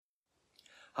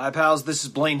Hi, pals. This is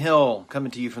Blaine Hill coming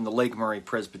to you from the Lake Murray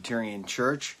Presbyterian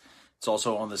Church. It's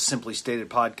also on the Simply Stated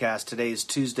podcast. Today is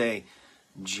Tuesday,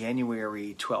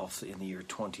 January 12th in the year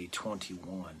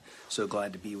 2021. So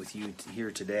glad to be with you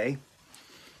here today.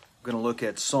 We're going to look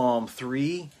at Psalm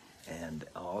 3 and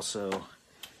also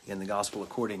in the Gospel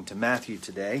according to Matthew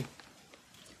today.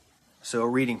 So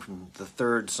reading from the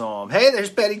third Psalm. Hey, there's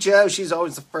Betty Jo. She's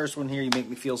always the first one here. You make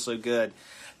me feel so good.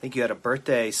 I think you had a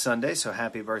birthday Sunday, so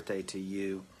happy birthday to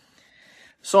you.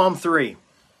 Psalm 3.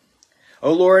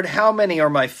 O Lord, how many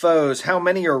are my foes? How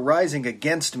many are rising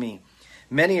against me?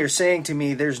 Many are saying to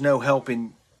me, there's no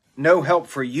help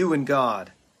for you in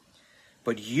God.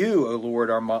 But you, O Lord,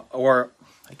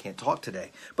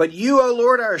 But you, O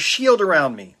Lord, are a shield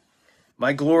around me,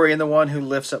 my glory and the one who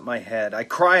lifts up my head. I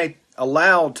cry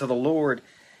aloud to the Lord,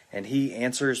 and he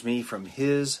answers me from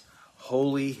his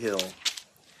holy hill.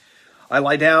 I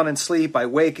lie down and sleep, I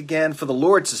wake again, for the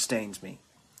Lord sustains me.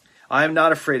 I am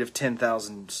not afraid of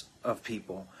 10,000s of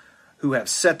people who have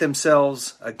set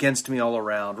themselves against me all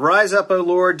around. Rise up, O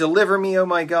Lord, deliver me, O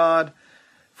my God,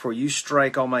 for you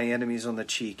strike all my enemies on the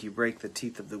cheek, you break the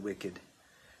teeth of the wicked.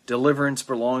 Deliverance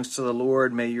belongs to the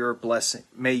Lord, may your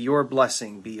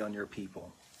blessing be on your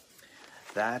people.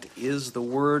 That is the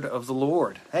word of the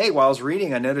Lord. Hey, while I was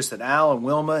reading, I noticed that Al and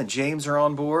Wilma and James are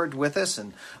on board with us,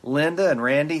 and Linda and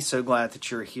Randy. So glad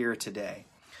that you're here today.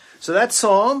 So that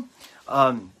psalm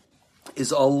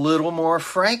is a little more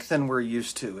frank than we're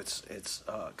used to. It's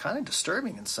kind of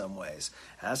disturbing in some ways.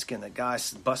 Asking that guy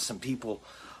to bust some people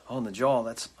on the jaw,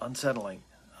 that's unsettling.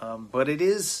 But it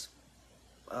is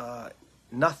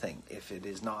nothing if it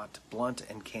is not blunt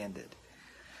and candid.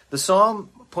 The psalm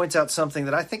points out something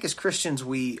that I think as Christians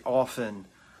we often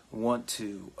want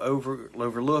to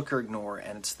overlook or ignore,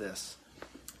 and it's this.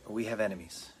 We have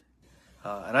enemies.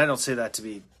 And I don't say that to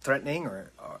be threatening,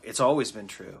 or it's always been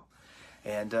true.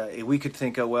 And we could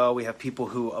think, we have people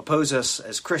who oppose us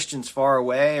as Christians far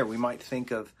away, or we might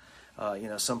think of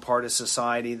some part of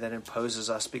society that opposes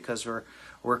us because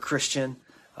we're Christian.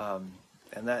 And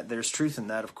that there's truth in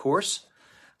that, of course.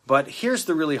 But here's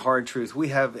the really hard truth. We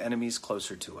have enemies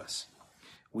closer to us.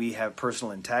 We have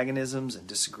personal antagonisms and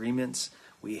disagreements.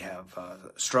 We have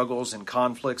struggles and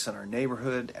conflicts in our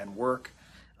neighborhood and work.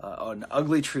 An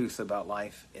ugly truth about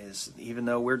life is even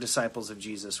though we're disciples of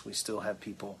Jesus, we still have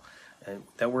people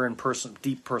that we're in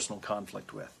deep personal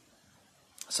conflict with.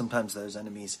 Sometimes those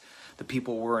enemies, the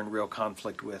people we're in real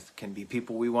conflict with, can be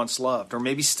people we once loved or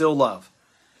maybe still love,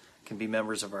 can be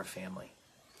members of our family.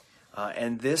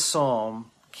 And this psalm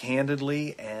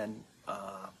candidly and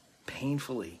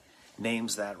painfully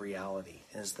names that reality,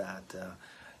 is that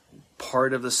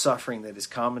part of the suffering that is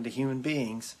common to human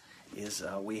beings is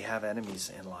we have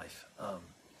enemies in life.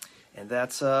 And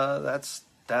that's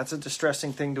a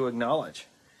distressing thing to acknowledge.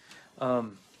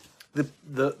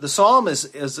 The psalm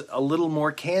is a little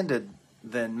more candid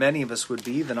than many of us would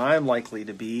be, than I am likely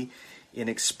to be, in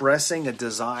expressing a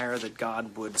desire that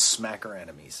God would smack our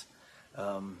enemies.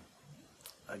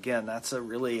 Again, that's a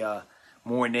really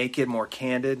more naked, more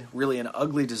candid, really an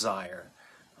ugly desire,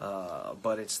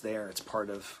 but it's there. It's part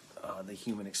of the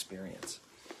human experience.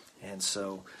 And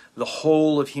so the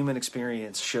whole of human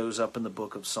experience shows up in the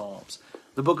book of Psalms.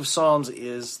 The book of Psalms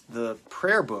is the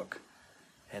prayer book,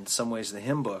 in some ways the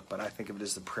hymn book, but I think of it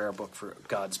as the prayer book for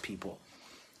God's people.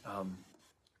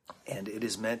 And it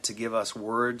is meant to give us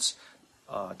words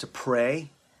to pray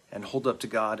and hold up to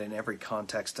God in every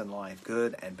context in life,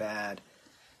 good and bad,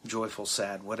 joyful,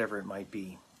 sad, whatever it might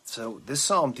be. So this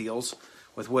psalm deals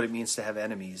with what it means to have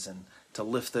enemies and to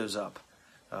lift those up,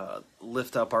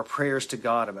 lift up our prayers to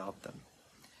God about them.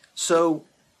 So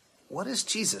what does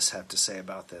Jesus have to say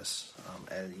about this?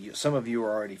 Some of you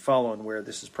are already following where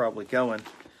this is probably going.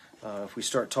 If we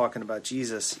start talking about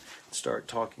Jesus, start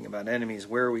talking about enemies,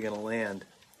 where are we going to land?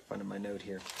 Find my note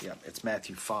here. Yeah, it's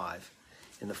Matthew 5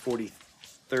 in the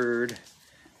 43rd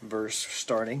verse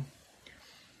starting.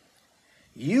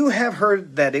 You have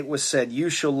heard that it was said, you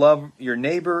shall love your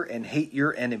neighbor and hate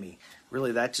your enemy.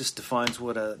 Really, that just defines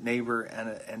what a neighbor and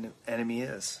an enemy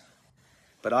is.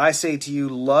 But I say to you,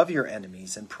 love your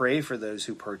enemies and pray for those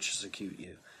who persecute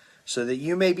you, so that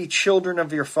you may be children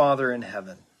of your Father in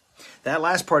heaven. That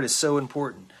last part is so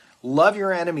important. Love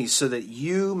your enemies so that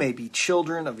you may be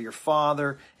children of your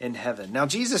Father in heaven. Now,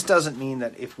 Jesus doesn't mean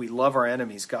that if we love our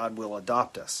enemies, God will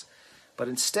adopt us. But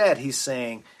instead, he's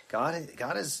saying, God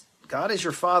is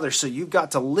your Father, so you've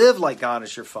got to live like God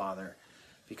is your Father,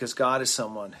 because God is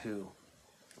someone who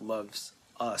loves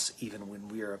us even when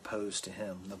we are opposed to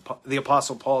him. The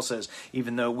Apostle Paul says,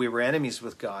 even though we were enemies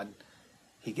with God,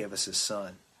 he gave us his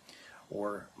Son.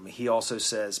 Or he also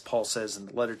says, Paul says in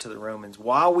the letter to the Romans,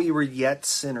 while we were yet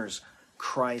sinners,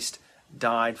 Christ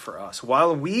died for us.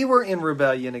 While we were in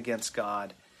rebellion against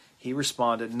God, he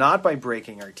responded not by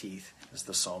breaking our teeth, as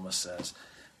the psalmist says,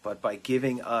 but by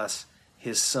giving us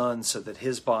his son so that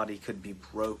his body could be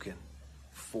broken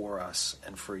for us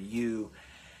and for you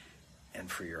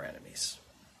and for your enemies.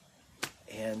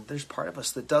 And there's part of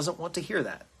us that doesn't want to hear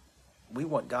that. We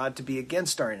want God to be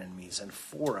against our enemies and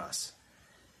for us.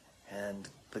 And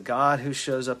the God who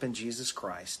shows up in Jesus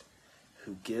Christ,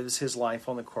 who gives his life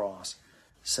on the cross,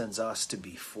 sends us to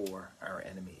be for our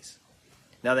enemies.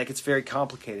 Now that gets very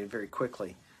complicated very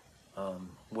quickly.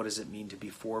 What does it mean to be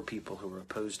for people who are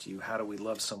opposed to you? How do we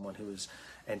love someone who is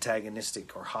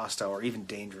antagonistic or hostile or even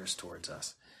dangerous towards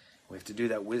us? We have to do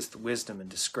that with wisdom and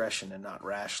discretion and not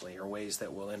rashly, or ways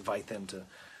that will invite them to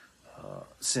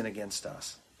sin against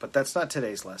us. But that's not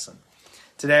today's lesson.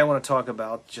 Today I want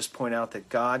to just point out that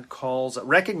God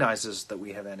recognizes that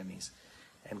we have enemies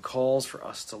and calls for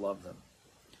us to love them.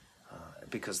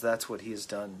 Because that's what he has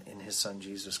done in his son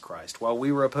Jesus Christ. While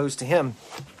we were opposed to him,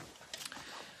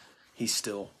 he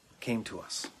still came to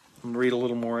us. I'm going to read a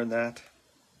little more in that.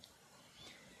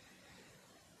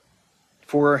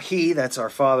 For he, that's our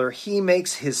Father, he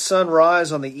makes his sun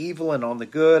rise on the evil and on the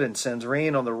good, and sends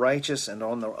rain on the righteous and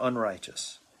on the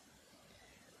unrighteous.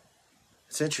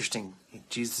 It's interesting.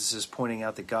 Jesus is pointing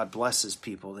out that God blesses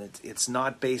people. It's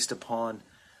not based upon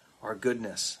our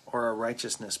goodness or our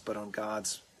righteousness, but on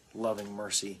God's loving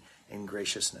mercy and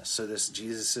graciousness. So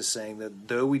Jesus is saying that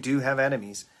though we do have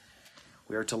enemies,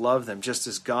 we are to love them just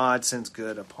as God sends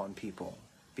good upon people,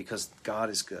 because God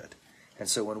is good. And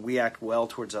so when we act well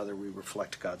towards others, we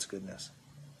reflect God's goodness.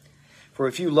 For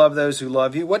if you love those who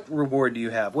love you, what reward do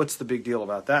you have? What's the big deal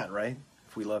about that, right?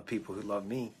 If we love people who love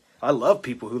me. I love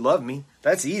people who love me.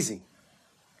 That's easy.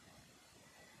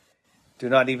 Do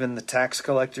not even the tax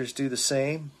collectors do the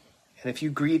same? And if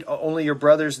you greet only your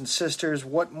brothers and sisters,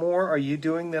 what more are you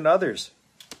doing than others?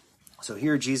 So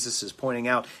here Jesus is pointing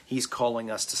out he's calling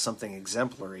us to something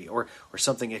exemplary or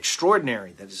something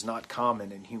extraordinary that is not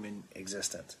common in human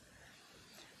existence.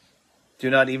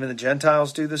 Do not even the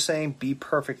Gentiles do the same? Be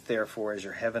perfect, therefore, as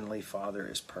your heavenly Father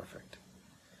is perfect.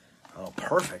 Oh,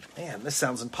 perfect. Man, this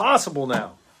sounds impossible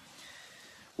now.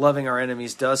 Loving our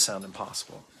enemies does sound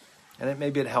impossible. And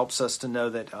maybe it helps us to know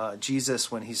that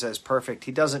Jesus, when he says perfect,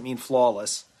 he doesn't mean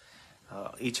flawless.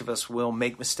 Each of us will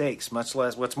make mistakes, much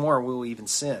less, what's more, we will even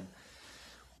sin.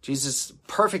 Jesus,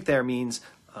 perfect there means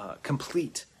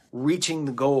complete, reaching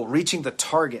the goal, reaching the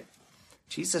target.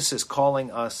 Jesus is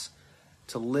calling us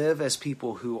to live as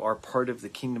people who are part of the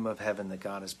kingdom of heaven that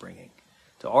God is bringing,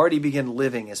 to already begin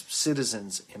living as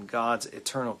citizens in God's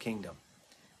eternal kingdom.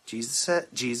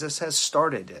 Jesus has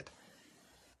started it,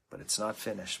 but it's not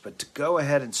finished. But to go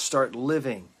ahead and start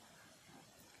living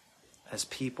as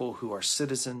people who are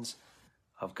citizens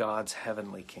of God's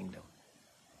heavenly kingdom.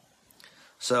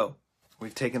 So,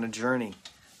 we've taken a journey.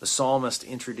 The psalmist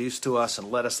introduced to us and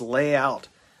let us lay out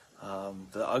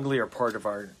the uglier part of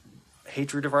our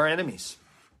hatred of our enemies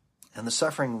and the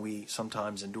suffering we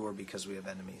sometimes endure because we have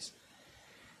enemies.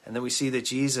 And then we see that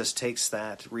Jesus takes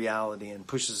that reality and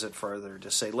pushes it further to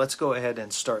say, let's go ahead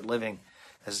and start living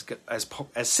as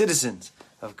citizens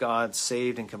of God's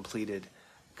saved and completed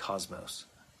cosmos.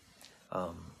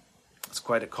 It's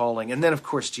quite a calling. And then, of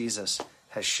course, Jesus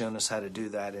has shown us how to do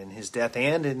that in his death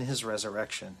and in his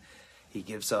resurrection. He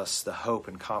gives us the hope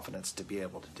and confidence to be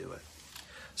able to do it.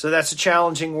 So that's a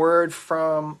challenging word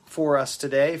for us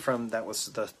today. That was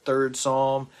the 3rd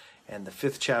Psalm and the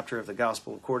 5th chapter of the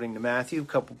Gospel according to Matthew. A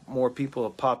couple more people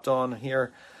have popped on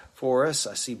here for us.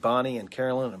 I see Bonnie and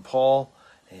Carolyn and Paul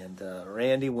and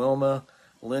Randy, Wilma,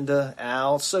 Linda,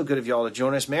 Al. So good of y'all to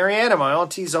join us. Marianne, my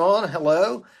auntie's on.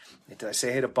 Hello. Did I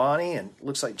say hey to Bonnie? And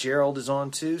looks like Gerald is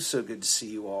on too. So good to see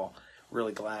you all.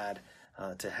 Really glad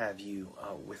to have you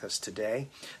with us today.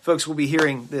 Folks, we'll be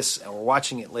hearing this or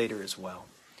watching it later as well.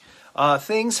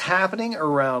 Things happening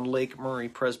around Lake Murray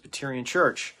Presbyterian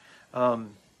Church.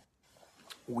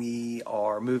 We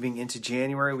are moving into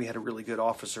January. We had a really good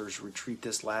officers retreat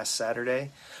this last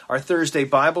Saturday. Our Thursday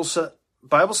Bible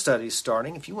study is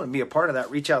starting. If you want to be a part of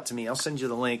that, reach out to me. I'll send you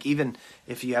the link. Even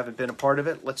if you haven't been a part of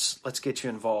it, let's get you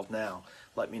involved now.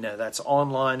 Let me know. That's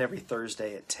online every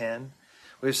Thursday at 10.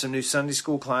 We have some new Sunday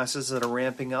school classes that are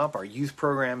ramping up. Our youth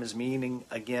program is meeting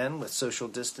again with social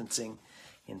distancing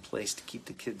in place to keep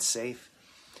the kids safe.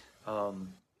 And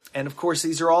of course,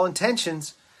 these are all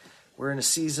intentions. We're in a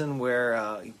season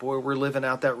where, we're living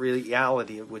out that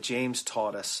reality of what James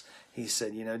taught us. He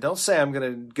said, don't say I'm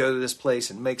going to go to this place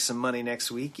and make some money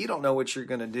next week. You don't know what you're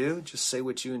going to do. Just say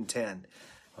what you intend.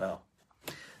 Well,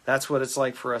 that's what it's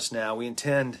like for us now. We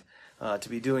intend to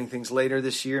be doing things later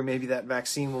this year. Maybe that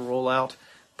vaccine will roll out,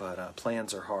 but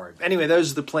plans are hard. Anyway,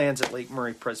 those are the plans at Lake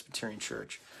Murray Presbyterian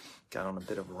Church. Got on a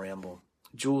bit of a ramble.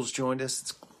 Jules joined us.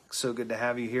 It's so good to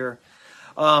have you here.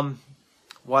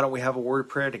 Why don't we have a word of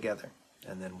prayer together?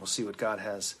 And then we'll see what God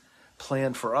has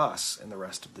planned for us in the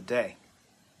rest of the day.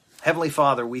 Heavenly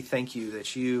Father, we thank you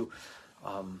that you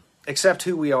accept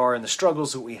who we are and the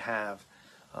struggles that we have,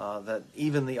 that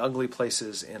even the ugly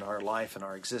places in our life and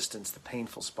our existence, the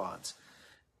painful spots,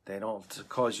 they don't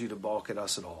cause you to balk at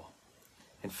us at all.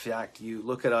 In fact, you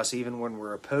look at us even when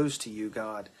we're opposed to you,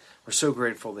 God. We're so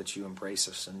grateful that you embrace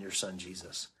us in your Son,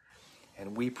 Jesus.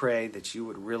 And we pray that you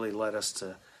would really let us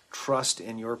to trust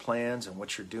in your plans and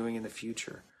what you're doing in the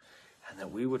future, and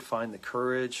that we would find the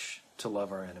courage to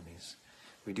love our enemies.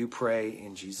 We do pray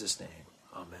in Jesus' name.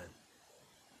 Amen.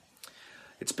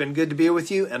 It's been good to be with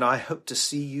you, and I hope to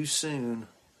see you soon,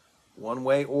 one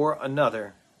way or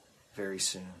another, very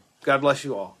soon. God bless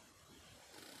you all.